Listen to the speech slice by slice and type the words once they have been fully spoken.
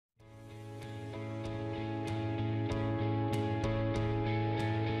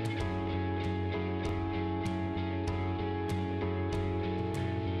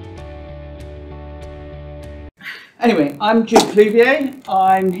Anyway, I'm Jim Clevier.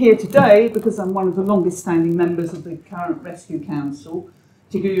 I'm here today because I'm one of the longest standing members of the current Rescue Council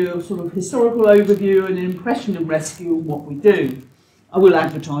to give you a sort of historical overview and an impression of rescue and what we do. I will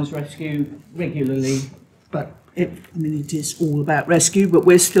advertise rescue regularly, but it is all about rescue, but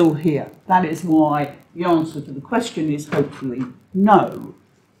we're still here. That is why the answer to the question is hopefully no.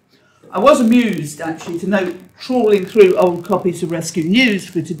 I was amused actually to note, trawling through old copies of Rescue News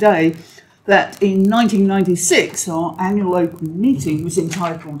for today, that in 1996 our annual open meeting was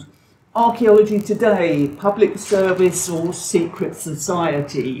entitled Archaeology Today, Public Service or Secret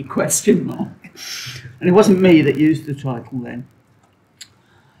Society? And it wasn't me that used the title then.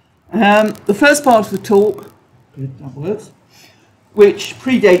 The first part of the talk, that works, which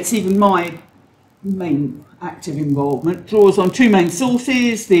predates even my main active involvement, draws on two main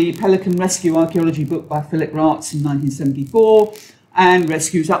sources: the Pelican Rescue Archaeology book by Philip Raatz in 1974 and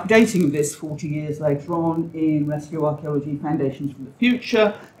Rescue's updating of this 40 years later on in Rescue Archaeology Foundations for the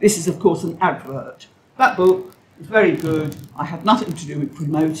Future. This is of course an advert. That book is very good. I had nothing to do with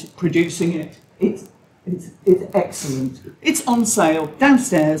producing it. It's excellent. It's on sale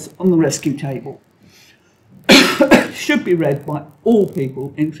downstairs on the rescue table. Should be read by all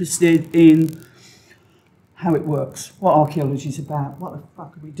people interested in how it works, what archaeology is about, what the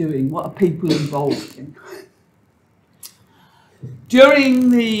fuck are we doing, what are people involved in. During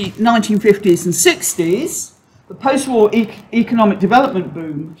the 1950s and 60s, the post-war economic development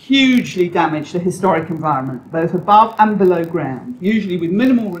boom hugely damaged the historic environment, both above and below ground, usually with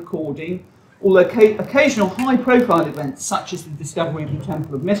minimal recording, although occasional high-profile events, such as the discovery of the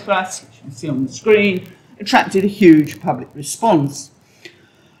Temple of Mithras, which you can see on the screen, attracted a huge public response.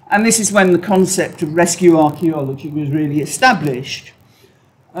 And this is when the concept of rescue archaeology was really established.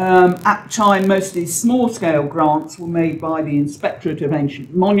 At the time, most of these small-scale grants were made by the Inspectorate of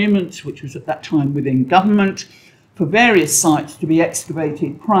Ancient Monuments, which was at that time within government, for various sites to be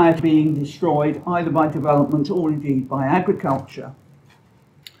excavated prior to being destroyed, either by development or indeed by agriculture.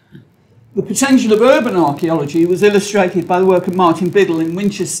 The potential of urban archaeology was illustrated by the work of Martin Biddle in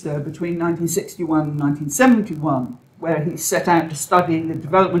Winchester between 1961 and 1971, where he set out to study the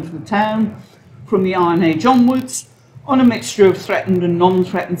development of the town from the Iron Age onwards, on a mixture of threatened and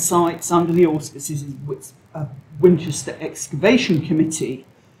non-threatened sites under the auspices of Winchester Excavation Committee,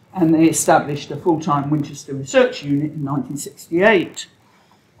 and they established a full-time Winchester Research Unit in 1968.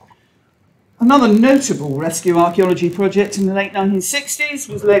 Another notable rescue archaeology project in the late 1960s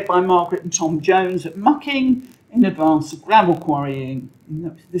was led by Margaret and Tom Jones at Mucking in advance of gravel quarrying.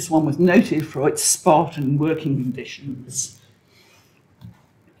 This one was noted for its Spartan working conditions.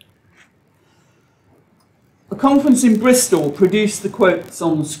 A conference in Bristol produced the quotes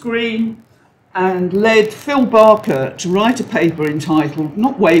on the screen and led Phil Barker to write a paper entitled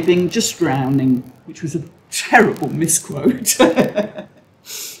Not Waving, Just Drowning, which was a terrible misquote,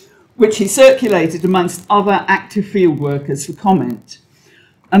 which he circulated amongst other active field workers for comment.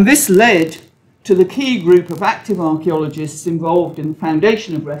 And this led to the key group of active archaeologists involved in the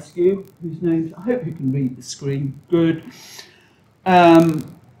foundation of rescue, whose names, I hope you can read the screen, good,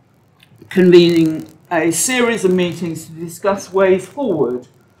 convening a series of meetings to discuss ways forward,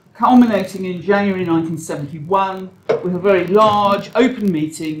 culminating in January 1971 with a very large open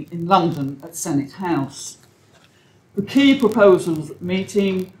meeting in London at Senate House. The key proposals at the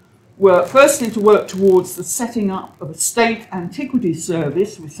meeting were firstly to work towards the setting up of a state antiquities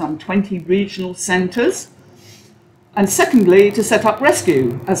service with some 20 regional centres, and secondly to set up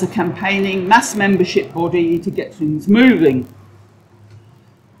Rescue as a campaigning mass membership body to get things moving.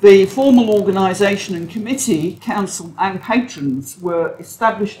 The formal organisation and committee, council and patrons were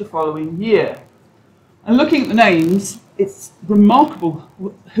established the following year. And looking at the names, it's remarkable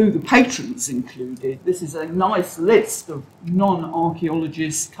who the patrons included. This is a nice list of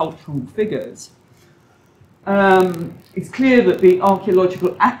non-archaeologist cultural figures. It's clear that the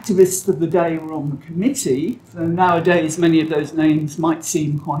archaeological activists of the day were on the committee, though nowadays many of those names might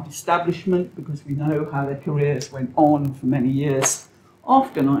seem quite establishment because we know how their careers went on for many years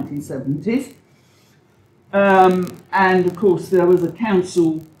after 1970s. And of course there was a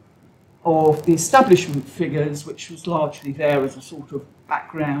council of the establishment figures, which was largely there as a sort of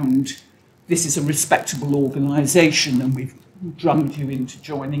background. This is a respectable organisation and we've drummed you into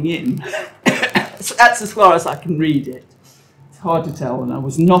joining in. So that's as far as I can read it. It's hard to tell, and I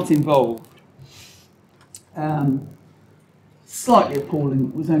was not involved. Slightly appalling,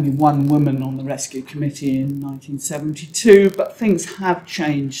 there was only one woman on the rescue committee in 1972, but things have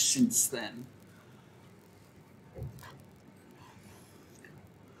changed since then.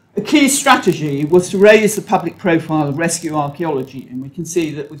 A key strategy was to raise the public profile of rescue archaeology, and we can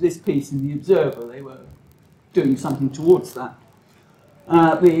see that with this piece in the Observer they were doing something towards that.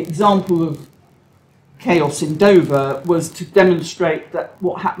 The example of chaos in Dover was to demonstrate that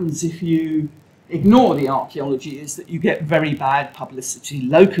what happens if you ignore the archaeology is that you get very bad publicity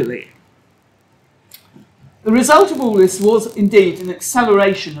locally. The result of all this was indeed an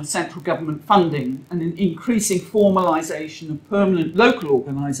acceleration of central government funding and an increasing formalisation of permanent local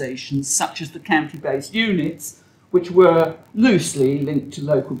organisations such as the county-based units, which were loosely linked to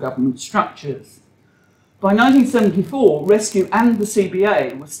local government structures. By 1974, Rescue and the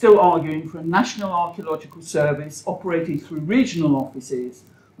CBA were still arguing for a national archaeological service operated through regional offices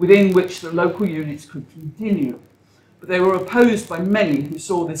within which the local units could continue. But they were opposed by many who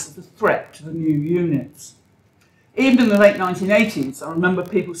saw this as a threat to the new units. Even in the late 1980s, I remember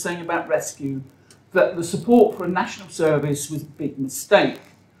people saying about Rescue that the support for a national service was a big mistake.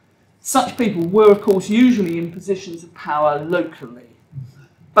 Such people were, of course, usually in positions of power locally.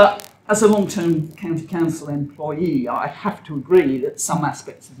 But as a long-term county council employee, I have to agree that some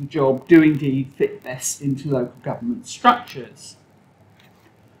aspects of the job do indeed fit best into local government structures.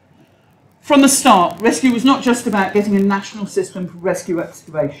 From the start, Rescue was not just about getting a national system for rescue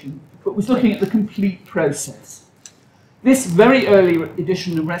excavation, but was looking at the complete process. This very early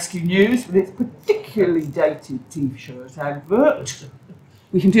edition of Rescue News, with its particularly dated T-shirt advert,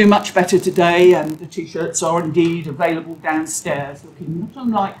 we can do much better today, and the T-shirts are indeed available downstairs, looking not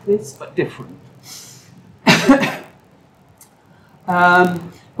unlike this, but different. But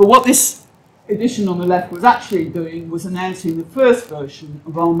what this edition on the left was actually doing was announcing the first version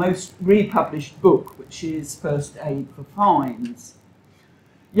of our most republished book, which is First Aid for Fines.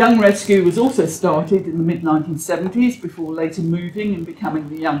 Young Rescue was also started in the mid-1970s before later moving and becoming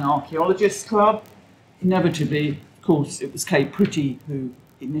the Young Archaeologists Club. Inevitably, of course, it was Kate Pretty who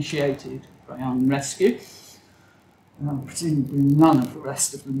initiated Young Rescue. Presumably none of the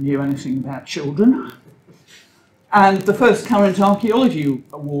rest of them knew anything about children. And the first current archaeology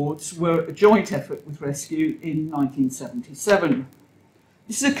awards were a joint effort with Rescue in 1977.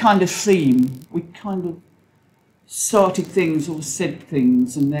 This is a kind of theme. We kind of started things or said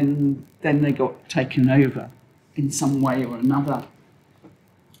things, and then they got taken over in some way or another.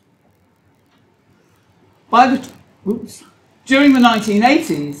 During the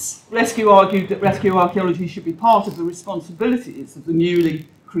 1980s, Rescue argued that rescue archaeology should be part of the responsibilities of the newly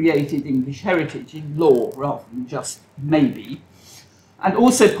created English heritage in law rather than just maybe, and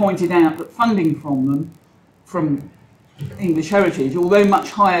also pointed out that funding from English heritage, although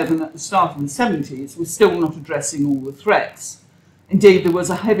much higher than at the start of the 70s, was still not addressing all the threats. Indeed, there was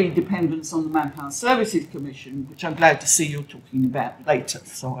a heavy dependence on the Manpower Services Commission, which I'm glad to see you're talking about later,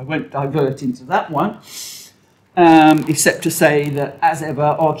 so I won't divert into that one, except to say that, as ever,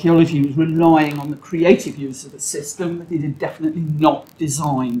 archaeology was relying on the creative use of a system that it had definitely not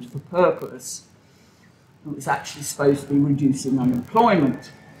designed for purpose. It was actually supposed to be reducing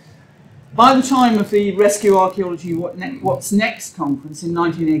unemployment. By the time of the Rescue Archaeology What's Next conference in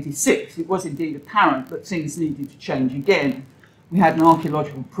 1986, it was indeed apparent that things needed to change again. We had an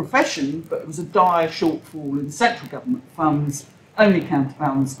archaeological profession, but there was a dire shortfall in central government funds, only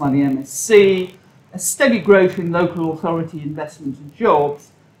counterbalanced by the MSC, a steady growth in local authority investment and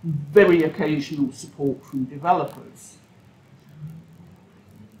jobs, and very occasional support from developers.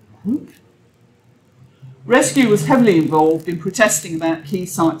 Rescue was heavily involved in protesting about key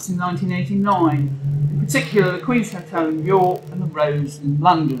sites in 1989, in particular the Queen's Hotel in York and the Rose in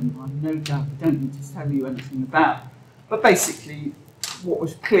London. I no doubt I don't need to tell you anything about. But basically, what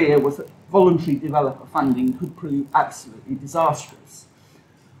was clear was that voluntary developer funding could prove absolutely disastrous.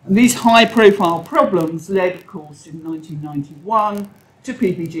 And these high-profile problems led, of course, in 1991 to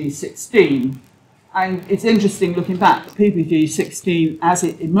PPG 16. And it's interesting looking back, PPG 16, as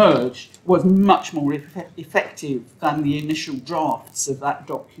it emerged, was much more effective than the initial drafts of that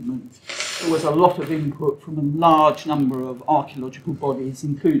document. There was a lot of input from a large number of archaeological bodies,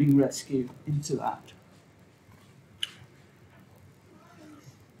 including Rescue, into that.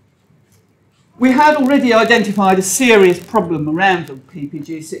 We had already identified a serious problem around the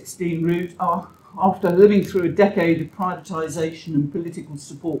PPG 16 route after living through a decade of privatisation and political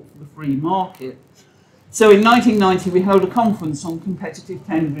support for the free market. So in 1990, we held a conference on competitive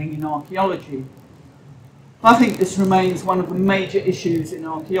tendering in archaeology. I think this remains one of the major issues in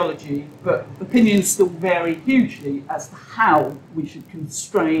archaeology, but opinions still vary hugely as to how we should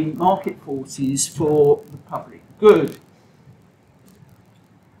constrain market forces for the public good.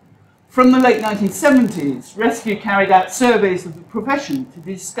 From the late 1970s, Rescue carried out surveys of the profession to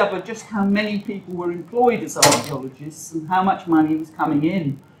discover just how many people were employed as archaeologists and how much money was coming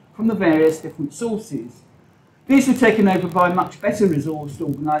in from the various different sources. These were taken over by much better resourced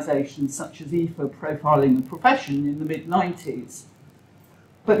organisations such as IFA Profiling the Profession in the mid-90s.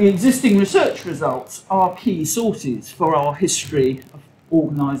 But the existing research results are key sources for our history of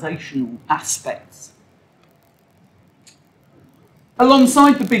organisational aspects.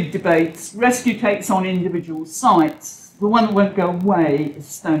 Alongside the big debates, rescue takes on individual sites. The one that won't go away is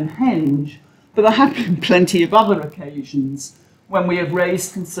Stonehenge, but there have been plenty of other occasions when we have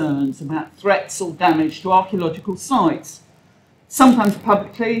raised concerns about threats or damage to archaeological sites, sometimes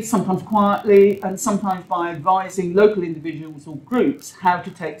publicly, sometimes quietly, and sometimes by advising local individuals or groups how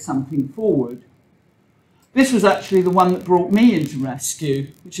to take something forward. This was actually the one that brought me into rescue,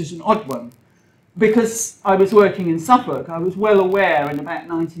 which is an odd one. Because I was working in Southwark, I was well aware in about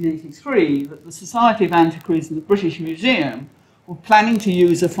 1983 that the Society of Antiquaries and the British Museum were planning to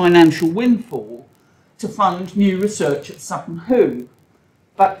use a financial windfall to fund new research at Sutton Hoo.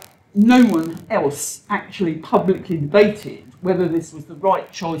 But no one else actually publicly debated whether this was the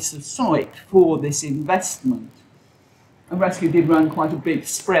right choice of site for this investment. And Rescue did run quite a big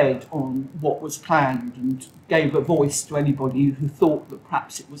spread on what was planned and gave a voice to anybody who thought that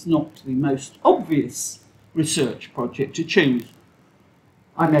perhaps it was not the most obvious research project to choose.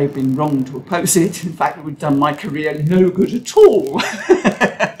 I may have been wrong to oppose it. In fact, it would have done my career no good at all.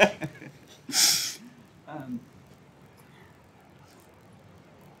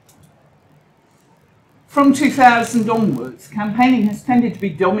 From 2000 onwards, campaigning has tended to be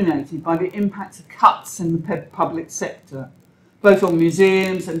dominated by the impacts of cuts in the public sector, both on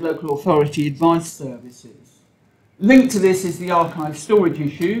museums and local authority advice services. Linked to this is the archive storage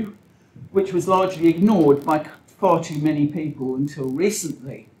issue, which was largely ignored by far too many people until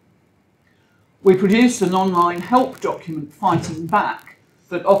recently. We produced an online help document, Fighting Back,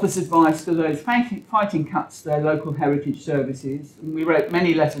 that offers advice to those fighting cuts to their local heritage services, and we wrote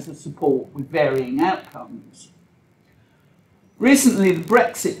many letters of support with varying outcomes. Recently, the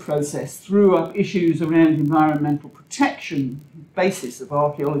Brexit process threw up issues around environmental protection, the basis of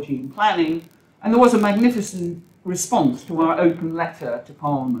archaeology and planning, and there was a magnificent response to our open letter to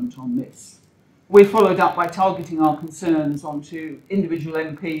Parliament on this. We followed up by targeting our concerns onto individual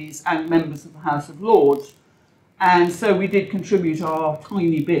MPs and members of the House of Lords, and so we did contribute our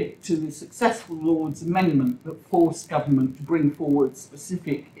tiny bit to the successful Lords amendment that forced government to bring forward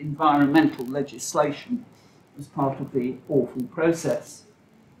specific environmental legislation as part of the awful process.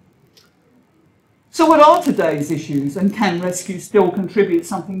 So what are today's issues, and can Rescue still contribute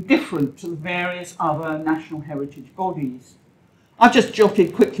something different to the various other national heritage bodies? I've just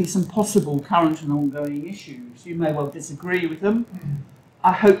jotted quickly some possible current and ongoing issues. You may well disagree with them.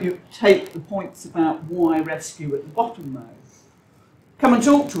 I hope you take the points about why Rescue at the bottom though. Come and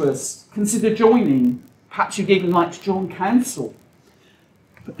talk to us, consider joining. Perhaps you'd even like to join council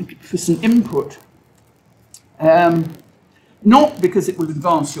for some input. Not because it will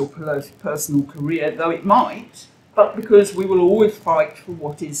advance your personal career, though it might, but because we will always fight for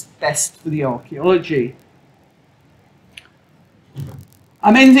what is best for the archaeology.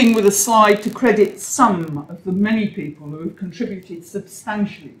 I'm ending with a slide to credit some of the many people who have contributed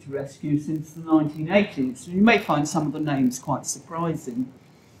substantially to Rescue since the 1980s. You may find some of the names quite surprising.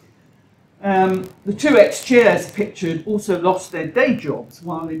 The two ex-chairs pictured also lost their day jobs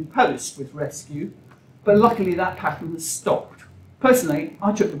while in post with Rescue, but luckily that pattern has stopped. Personally,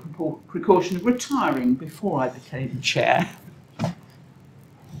 I took the precaution of retiring before I became chair.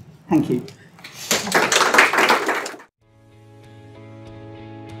 Thank you.